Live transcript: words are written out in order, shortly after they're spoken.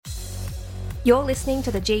You're listening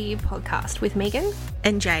to the GU podcast with Megan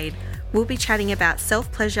and Jade. We'll be chatting about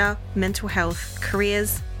self-pleasure, mental health,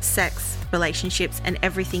 careers, sex, relationships, and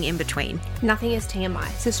everything in between. Nothing is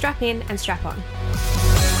TMI, so strap in and strap on.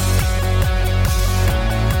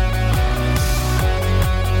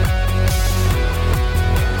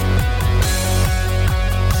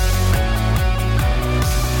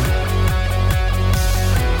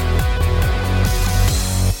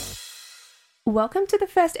 Welcome to the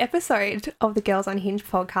first episode of the Girls Unhinged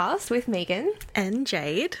podcast with Megan and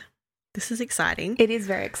Jade. This is exciting. It is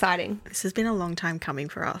very exciting. This has been a long time coming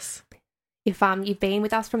for us. If you've been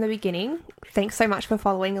with us from the beginning, thanks so much for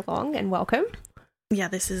following along and welcome. Yeah,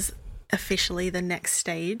 this is officially the next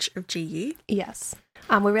stage of GU. Yes.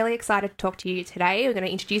 We're really excited to talk to you today. We're going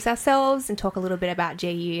to introduce ourselves and talk a little bit about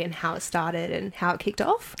GU and how it started and how it kicked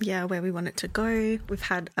off. Yeah, where we want it to go. We've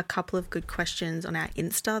had a couple of good questions on our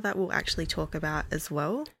Insta that we'll actually talk about as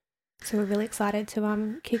well. So we're really excited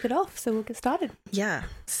to kick it off. So we'll get started. Yeah.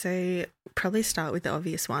 So probably start with the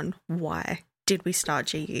obvious one. Why did we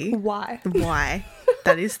start GU? Why?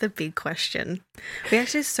 That is the big question. We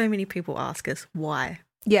actually, so many people ask us why.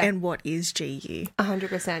 Yeah. And what is GU?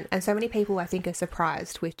 100%. And so many people, I think, are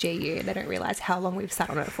surprised with GU and they don't realise how long we've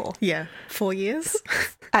sat on it for. Yeah. 4 years?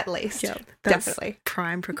 At least. Yeah. Definitely.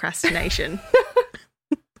 Prime procrastination.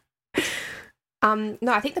 No,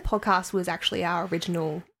 I think the podcast was actually our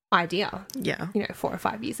original idea. Yeah. 4 or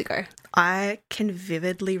 5 years ago. I can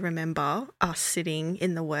vividly remember us sitting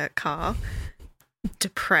in the work car,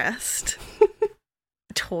 depressed,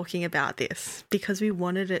 talking about this because we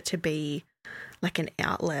wanted it to be like an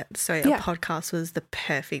outlet. So a podcast was the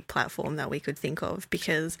perfect platform that we could think of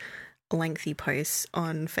because lengthy posts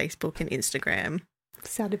on Facebook and Instagram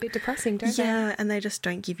sound a bit depressing, don't they? Yeah, and they just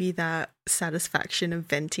don't give you that satisfaction of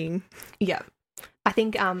venting. Yeah. I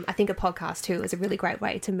think a podcast too is a really great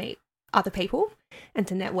way to meet other people and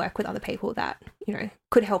to network with other people that,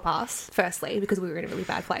 could help us, firstly, because we were in a really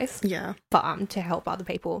bad place. Yeah. But to help other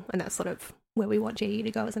people, and that's sort of where we want GU to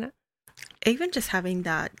go, isn't it? Even just having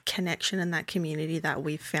that connection and that community that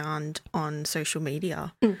we've found on social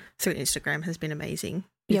media through Instagram has been amazing.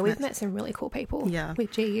 Yeah, we've met some really cool people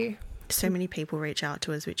with GU. So many people reach out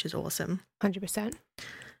to us, which is awesome. 100%.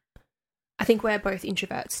 I think we're both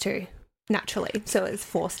introverts too, naturally. So it's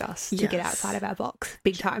forced us to get outside of our box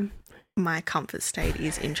big time. My comfort state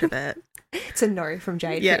is introvert. It's a no from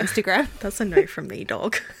Jade for Instagram. That's a no from me,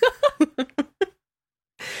 dog.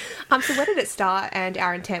 So where did it start and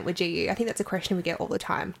our intent with GU? I think that's a question we get all the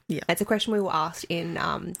time. Yeah. It's a question we were asked in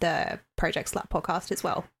the Project Slut podcast as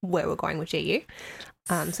well, where we're going with GU.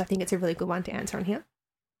 So I think it's a really good one to answer on here.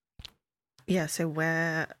 Yeah, so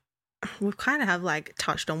we've kind of have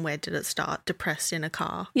touched on where did it start, depressed in a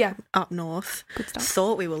car. Yeah. Up north. Good stuff.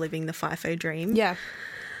 Thought we were living the FIFO dream. Yeah.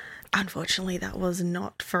 Unfortunately, that was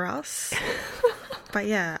not for us. But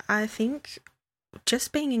yeah, I think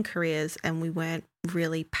just being in careers and we weren't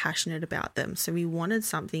really passionate about them. So we wanted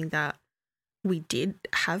something that we did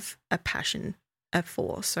have a passion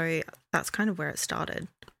for. So that's kind of where it started.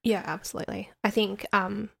 Yeah, absolutely. I think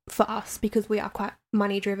for us, because we are quite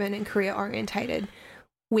money driven and career orientated,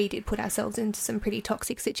 we did put ourselves into some pretty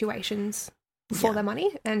toxic situations for the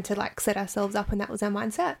money and to set ourselves up, and that was our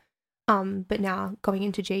mindset. But now going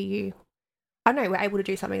into GU, I don't know, we're able to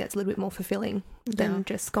do something that's a little bit more fulfilling than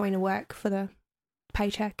just going to work for the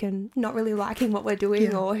paycheck and not really liking what we're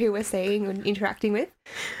doing or who we're seeing and interacting with.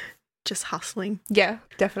 Just hustling. Yeah,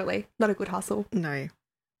 definitely. Not a good hustle. No.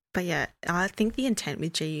 But yeah, I think the intent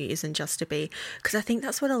with GU isn't just to be, because I think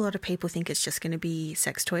that's what a lot of people think, it's just going to be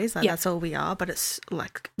sex toys. That's all we are. But it's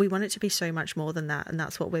we want it to be so much more than that. And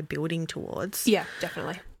that's what we're building towards. Yeah,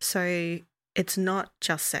 definitely. So it's not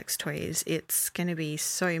just sex toys. It's going to be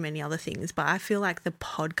so many other things. But I feel like the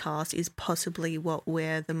podcast is possibly what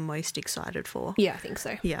we're the most excited for. Yeah, I think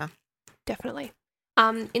so. Yeah. Definitely.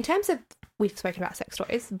 In terms of, we've spoken about sex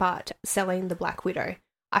toys, but selling the Black Widow,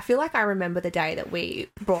 I feel like I remember the day that we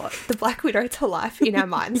brought the Black Widow to life in our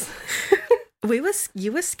minds.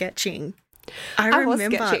 You were sketching. I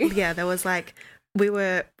remember. Was sketching. Yeah, there was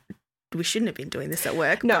we shouldn't have been doing this at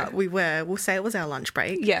work. No. But we were. We'll say it was our lunch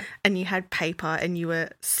break. Yeah. And you had paper and you were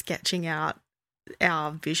sketching out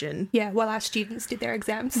our vision. Yeah, while our students did their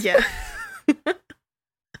exams. Yeah.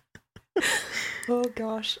 Oh,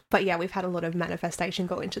 gosh. But yeah, we've had a lot of manifestation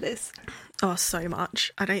go into this. Oh, so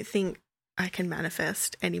much. I don't think I can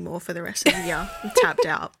manifest anymore for the rest of the year. I'm tapped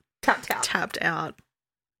out. Tapped out.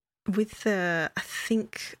 With I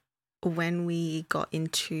think when we got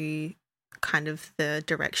into kind of the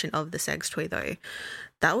direction of the sex toy though,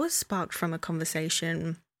 that was sparked from a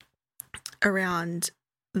conversation around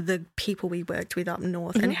the people we worked with up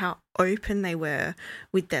north and how open they were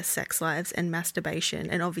with their sex lives and masturbation.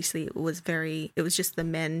 And obviously it was just the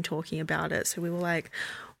men talking about it. So we were like,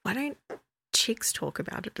 why don't chicks talk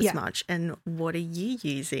about it as much? And what are you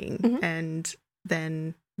using? And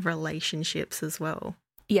then relationships as well.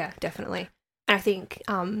 Yeah, definitely. And I think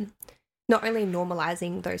not only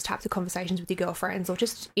normalizing those types of conversations with your girlfriends or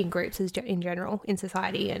just in groups in general in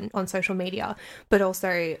society and on social media, but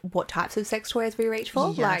also what types of sex toys we reach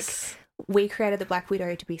for. Yes. Like, we created the Black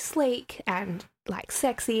Widow to be sleek and like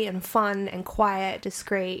sexy and fun and quiet,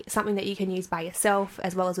 discreet, something that you can use by yourself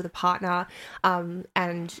as well as with a partner.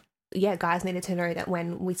 And yeah, guys needed to know that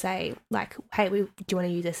when we say like, hey, do you want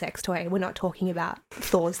to use a sex toy? We're not talking about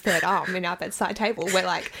Thor's third arm in our bedside table.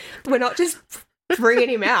 We're not just bringing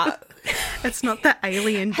him out. It's not the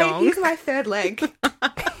alien Hey, dong. here's my third leg.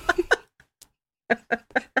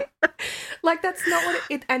 Like, that's not what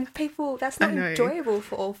it, and people, that's not enjoyable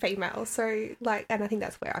for all females. So like, and I think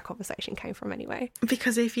that's where our conversation came from anyway.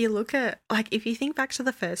 Because if you look at, like, if you think back to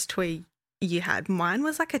the first toy you had, mine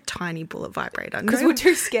was like a tiny bullet vibrator. Because we're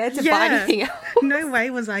too scared to buy anything else. No way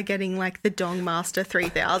was I getting like the Dong Master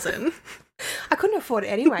 3000. I couldn't afford it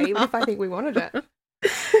anyway, even if I think we wanted it.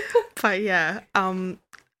 But yeah,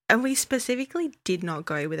 and we specifically did not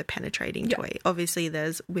go with a penetrating toy. Obviously,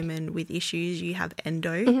 there's women with issues. You have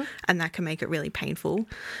endo, and that can make it really painful.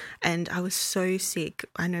 And I was so sick,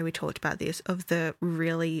 I know we talked about this, of the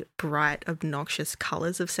really bright, obnoxious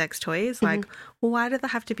colours of sex toys. Like, why do they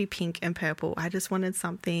have to be pink and purple? I just wanted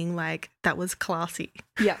something like that was classy.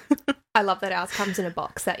 Yeah. I love that ours comes in a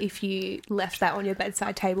box that if you left that on your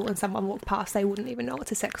bedside table and someone walked past, they wouldn't even know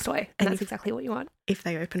it's a sex toy. And that's exactly what you want. If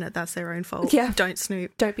they open it, that's their own fault. Yeah. Don't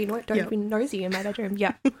snoop. Don't be nosy in my bedroom.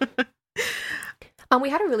 Yeah. We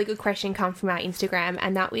had a really good question come from our Instagram,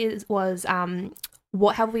 and that was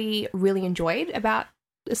what have we really enjoyed about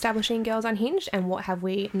establishing Girls Unhinged and what have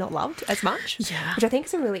we not loved as much? Yeah. Which I think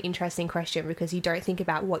is a really interesting question because you don't think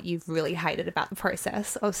about what you've really hated about the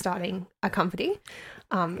process of starting a company.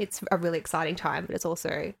 It's a really exciting time, but it's also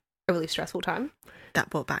a really stressful time. That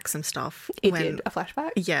brought back some stuff. It did, a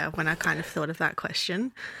flashback? Yeah, when I kind of thought of that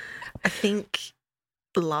question. I think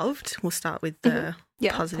loved, we'll start with the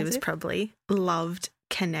positives probably, loved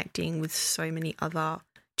connecting with so many other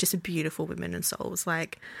just beautiful women and souls.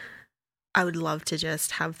 Like, I would love to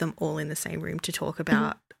just have them all in the same room to talk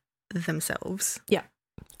about themselves. Yeah,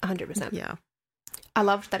 100%. Yeah. I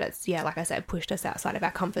loved that it's, like I said, pushed us outside of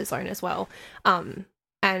our comfort zone as well.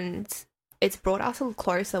 And it's brought us a little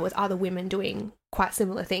closer with other women doing quite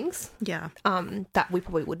similar things. Yeah. That we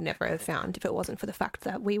probably would never have found if it wasn't for the fact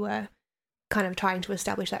that we were kind of trying to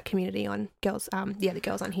establish that community on the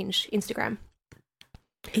Girls Unhinged Instagram.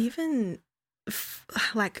 Even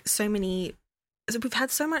like so many, we've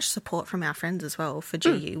had so much support from our friends as well for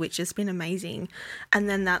GU, which has been amazing. And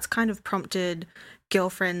then that's kind of prompted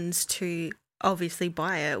girlfriends to obviously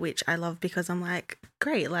buy it, which I love because I'm like,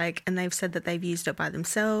 great, like, and they've said that they've used it by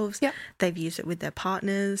themselves. Yeah. They've used it with their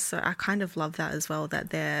partners. So I kind of love that as well,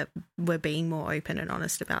 that we're being more open and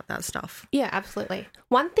honest about that stuff. Yeah, absolutely.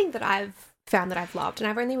 One thing that I've found that I've loved, and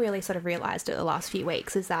I've only really sort of realised it the last few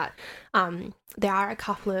weeks, is that there are a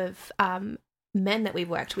couple of men that we've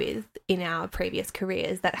worked with in our previous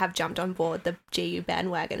careers that have jumped on board the GU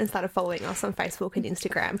bandwagon and started following us on Facebook and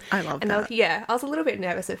Instagram. I love that. I was a little bit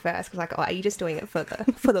nervous at first because like, are you just doing it for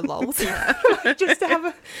the lols? Just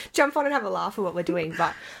to jump on and have a laugh at what we're doing.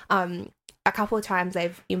 But a couple of times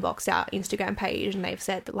they've inboxed our Instagram page and they've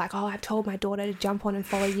said that like, oh, I've told my daughter to jump on and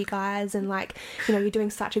follow you guys, and like, you know, you're doing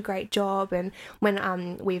such a great job. And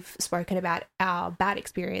when we've spoken about our bad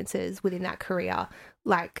experiences within that career,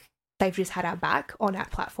 like, they've just had our back on our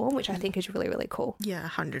platform, which I think is really, really cool. Yeah,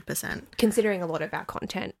 100%. Considering a lot of our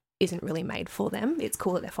content isn't really made for them, it's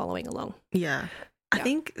cool that they're following along. Yeah. I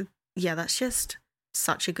think, that's just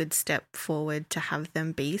such a good step forward to have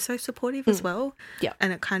them be so supportive as well. Yeah.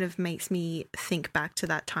 And it kind of makes me think back to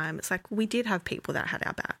that time. It's like we did have people that had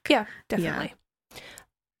our back. Yeah, definitely. Yeah.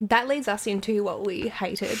 That leads us into what we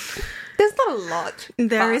hated. There's not a lot.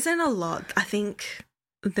 There isn't a lot. I think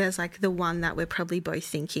there's like the one that we're probably both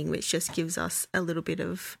thinking, which just gives us a little bit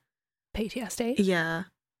of PTSD. Yeah.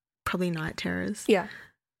 Probably night terrors. Yeah.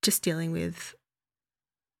 Just dealing with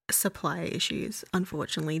supply issues.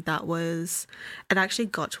 Unfortunately, it actually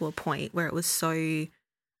got to a point where it was so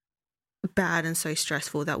bad and so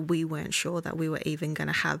stressful that we weren't sure that we were even going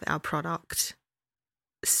to have our product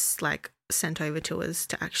like sent over to us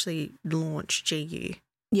to actually launch GU.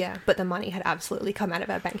 Yeah, but the money had absolutely come out of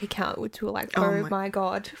our bank account, which we were like, oh my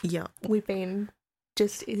God. Yeah. We've been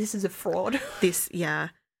this is a fraud.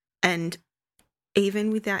 And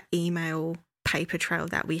even with our email paper trail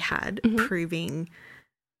that we had Mm-hmm. proving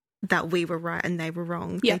that we were right and they were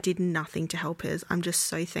wrong. Yeah. They did nothing to help us. I'm just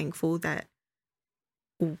so thankful that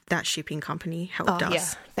that shipping company helped us.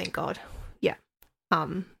 Yeah, thank God. Yeah.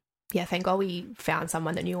 Yeah, thank God we found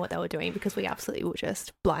someone that knew what they were doing, because we absolutely were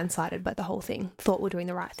just blindsided by the whole thing. Thought we were doing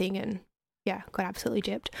the right thing and, yeah, got absolutely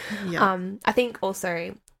gypped. Yeah. I think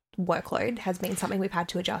also workload has been something we've had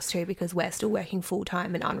to adjust to, because we're still working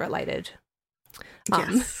full-time in unrelated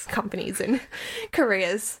Yes. companies and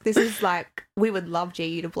careers. This is like, we would love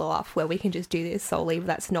GU to blow up where we can just do this solely, but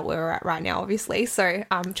that's not where we're at right now, obviously. So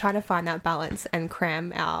trying to find that balance and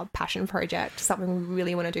cram our passion project, something we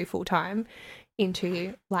really want to do full-time,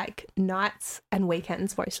 into like nights and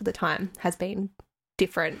weekends most of the time has been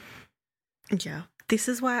different. Yeah. This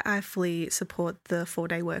is why I fully support the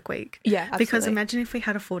 4-day work week. Yeah, absolutely. Because imagine if we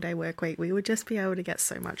had a 4-day work week, we would just be able to get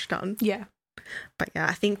so much done. Yeah. But yeah,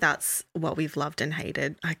 I think that's what we've loved and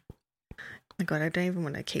hated. My God, I don't even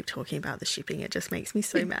want to keep talking about the shipping. It just makes me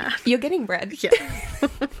so mad. You're getting red. Yeah.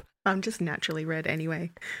 I'm just naturally red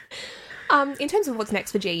anyway. In terms of what's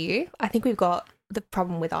next for GU, I think we've got, the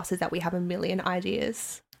problem with us is that we have a million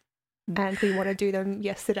ideas and we want to do them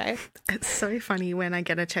yesterday. It's so funny when I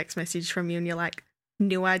get a text message from you and you're like,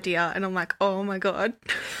 new idea. And I'm like, oh my God.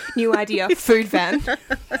 New idea, food van.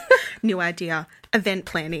 New idea, event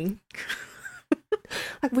planning.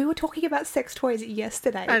 Like, we were talking about sex toys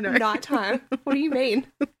yesterday. I know. Nighttime. What do you mean?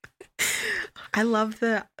 I love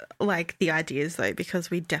the ideas though, because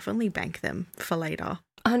we definitely bank them for later.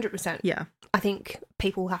 100%. Yeah. I think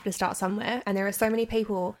people have to start somewhere, and there are so many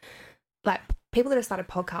people, like people that have started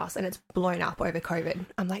podcasts and it's blown up over COVID.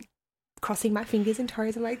 I'm like crossing my fingers and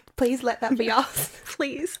toes. I'm like, please let that be us.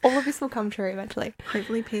 Please. All of this will come true eventually.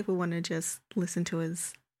 Hopefully people want to just listen to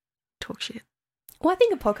us talk shit. Well, I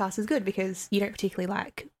think a podcast is good because you don't particularly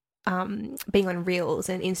like being on Reels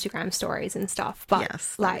and Instagram stories and stuff. But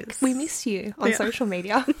Yes, like, yes. we miss you on Yeah. social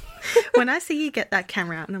media. When I see you get that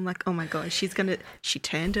camera out and I'm like, oh my God, she turned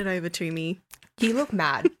it over to me. You look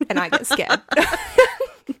mad and I get scared.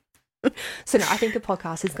 So no, I think a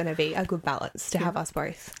podcast is going to be a good balance to have us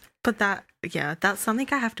both. But that's something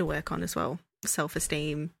I have to work on as well.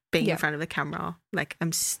 Self-esteem, being in front of the camera. Like,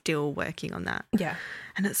 I'm still working on that. Yeah.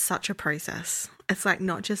 And it's such a process. It's like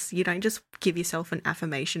you don't just give yourself an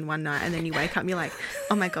affirmation one night and then you wake up and you're like,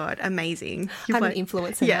 oh my God, amazing. I'm an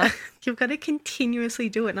influencer Yeah. now. You've got to continuously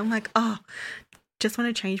do it. And I'm like, oh, just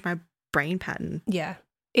want to change my brain pattern. Yeah.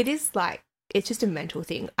 It is like, it's just a mental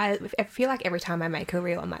thing. I feel like every time I make a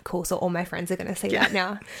reel, I'm like, cool, so all my friends are going to see that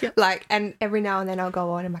now. Yeah. Like, and every now and then I'll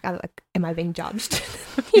go on and I'm like, am I being judged?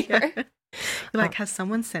 You know? You're like, has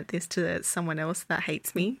someone sent this to someone else that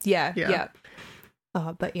hates me? Yeah.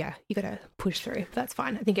 Oh, but yeah, you got to push through. That's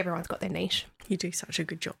fine. I think everyone's got their niche. You do such a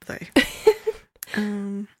good job though.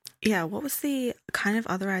 Yeah, what was the kind of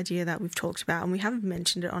other idea that we've talked about, and we haven't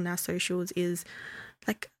mentioned it on our socials, is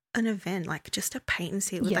like an event, like just a paint and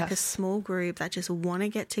sit with like a small group that just want to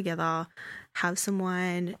get together, have some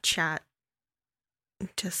wine, chat,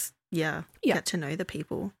 just get to know the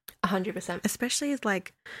people. 100%. Especially as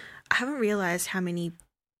like, I haven't realised how many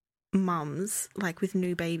mums like with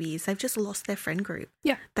new babies, they've just lost their friend group.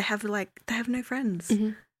 Yeah. They have no friends.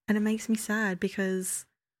 Mm-hmm. And it makes me sad because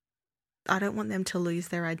I don't want them to lose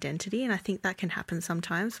their identity, and I think that can happen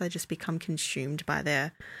sometimes. They just become consumed by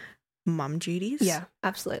their mum duties. Yeah,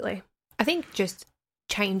 absolutely. I think just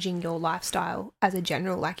changing your lifestyle as a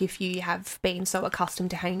general, like if you have been so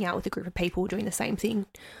accustomed to hanging out with a group of people doing the same thing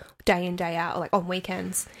day in, day out, like on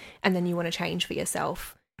weekends, and then you want to change for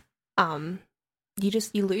yourself,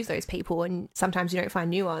 you lose those people, and sometimes you don't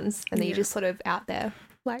find new ones, and then you're just sort of out there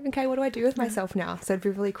like, okay, what do I do with myself now? So it'd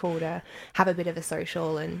be really cool to have a bit of a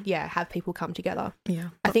social and have people come together. Yeah.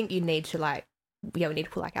 I think you need to we need to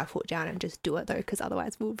put like our foot down and just do it though, because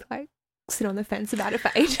otherwise we'll like sit on the fence about it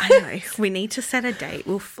for ages. I know. We need to set a date.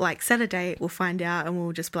 We'll set a date, we'll find out, and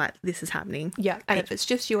we'll just be like, this is happening. Yeah. And if it's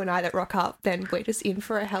just you and I that rock up, then we're just in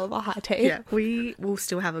for a hell of a high tea. Yeah. We will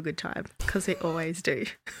still have a good time because we always do.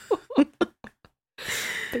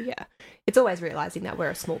 But yeah, it's always realising that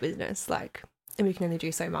we're a small business, and we can only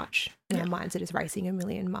do so much. And our minds are just racing a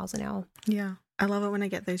million miles an hour. Yeah. I love it when I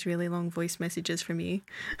get those really long voice messages from you.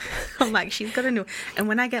 I'm like, she's got a new... And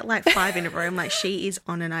when I get like 5 in a row, I'm like, she is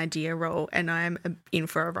on an idea roll and I'm in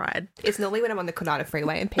for a ride. It's normally when I'm on the Conata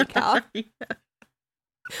Freeway in peak hour. Yeah.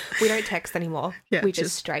 We don't text anymore. Yeah, we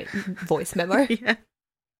just straight voice memo. Yeah.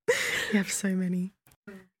 You have so many.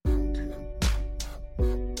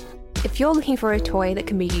 If you're looking for a toy that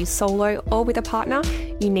can be used solo or with a partner,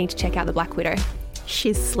 you need to check out the Black Widow.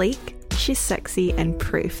 She's sleek, she's sexy and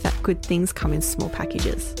proof that good things come in small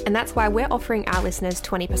packages. And that's why we're offering our listeners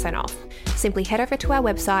 20% off. Simply head over to our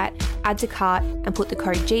website, add to cart, and put the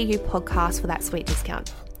code GU podcast for that sweet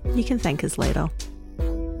discount. You can thank us later.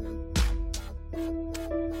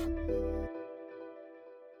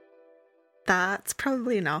 That's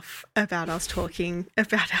probably enough about us talking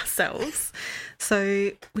about ourselves.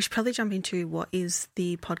 So we should probably jump into what is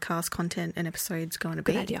the podcast content and episodes going to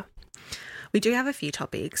be. Good idea. We do have a few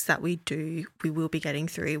topics that we will be getting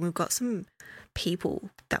through. We've got some people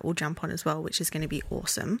that will jump on as well, which is going to be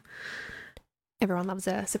awesome. Everyone loves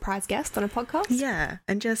a surprise guest on a podcast. Yeah,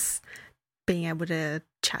 and just being able to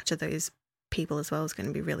chat to those people as well is going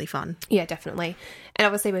to be really fun. Yeah, definitely. And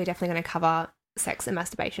obviously we're definitely going to cover sex and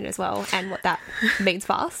masturbation as well and what that means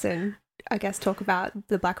for us, and I guess talk about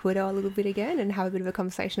the Black Widow a little bit again and have a bit of a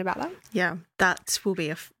conversation about that. Yeah, that'll be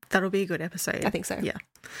a good episode. I think so. Yeah.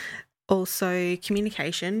 Also,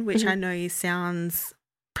 communication, which I know sounds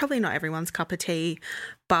probably not everyone's cup of tea,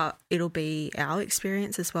 but it'll be our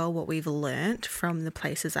experience as well, what we've learnt from the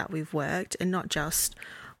places that we've worked, and not just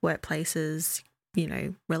workplaces, you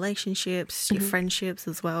know, relationships, your friendships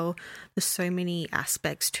as well. There's so many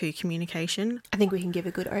aspects to communication. I think we can give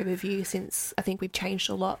a good overview, since I think we've changed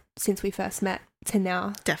a lot since we first met to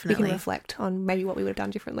now. Definitely. We can reflect on maybe what we would have done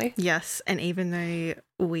differently. Yes, and even though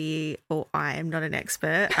I am not an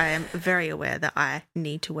expert, I am very aware that I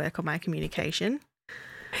need to work on my communication.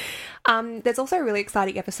 There's also a really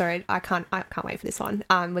exciting episode. I can't wait for this one.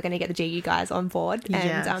 We're going to get the GU guys on board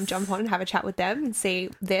and jump on and have a chat with them and see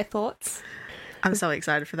their thoughts. I'm so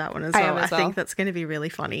excited for that one as well. I think that's going to be really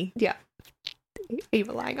funny. Yeah.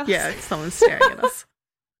 Evil lying us. Yeah, someone's staring at us.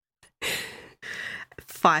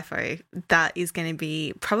 FIFO, that is going to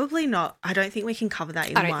be probably not, I don't think we can cover that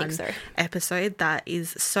in one episode. That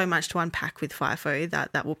is so much to unpack with FIFO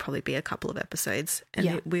that will probably be a couple of episodes, and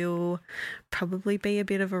it will probably be a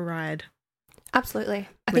bit of a ride. Absolutely.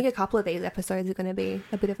 I think a couple of these episodes are going to be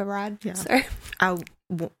a bit of a ride. Yeah. So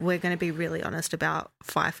we're going to be really honest about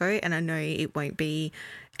FIFO, and I know it won't be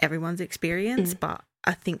everyone's experience, but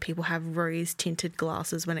I think people have rose-tinted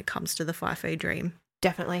glasses when it comes to the FIFO dream.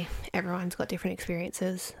 Definitely. Everyone's got different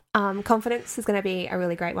experiences. Confidence is going to be a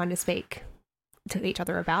really great one to speak to each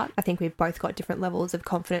other about. I think we've both got different levels of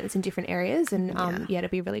confidence in different areas, and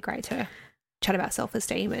it'd be really great to chat about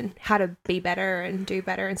self-esteem and how to be better and do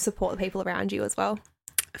better and support the people around you as well.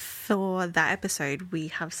 For that episode, we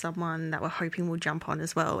have someone that we're hoping will jump on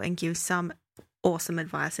as well and give some awesome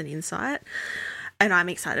advice and insight. And I'm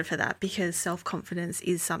excited for that because self-confidence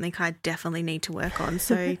is something I definitely need to work on.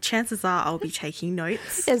 So chances are I'll be taking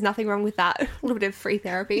notes. There's nothing wrong with that. A little bit of free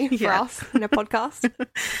therapy for us in a podcast.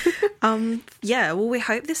 Well, we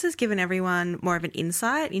hope this has given everyone more of an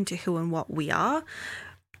insight into who and what we are.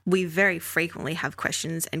 We very frequently have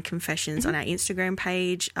questions and confessions on our Instagram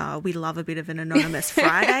page. We love a bit of an anonymous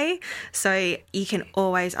Friday. So you can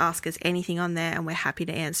always ask us anything on there, and we're happy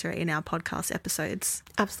to answer it in our podcast episodes.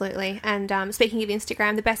 Absolutely. And speaking of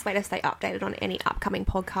Instagram, the best way to stay updated on any upcoming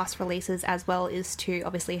podcast releases as well is to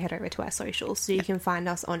obviously head over to our socials. So you can find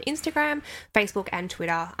us on Instagram, Facebook and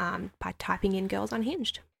Twitter by typing in Girls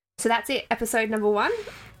Unhinged. So that's it. Episode number 1.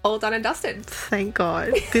 All done and dusted. Thank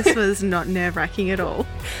God. This was not nerve-wracking at all.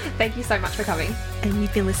 Thank you so much for coming. And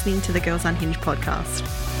you've been listening to the Girls Unhinged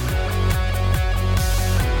podcast.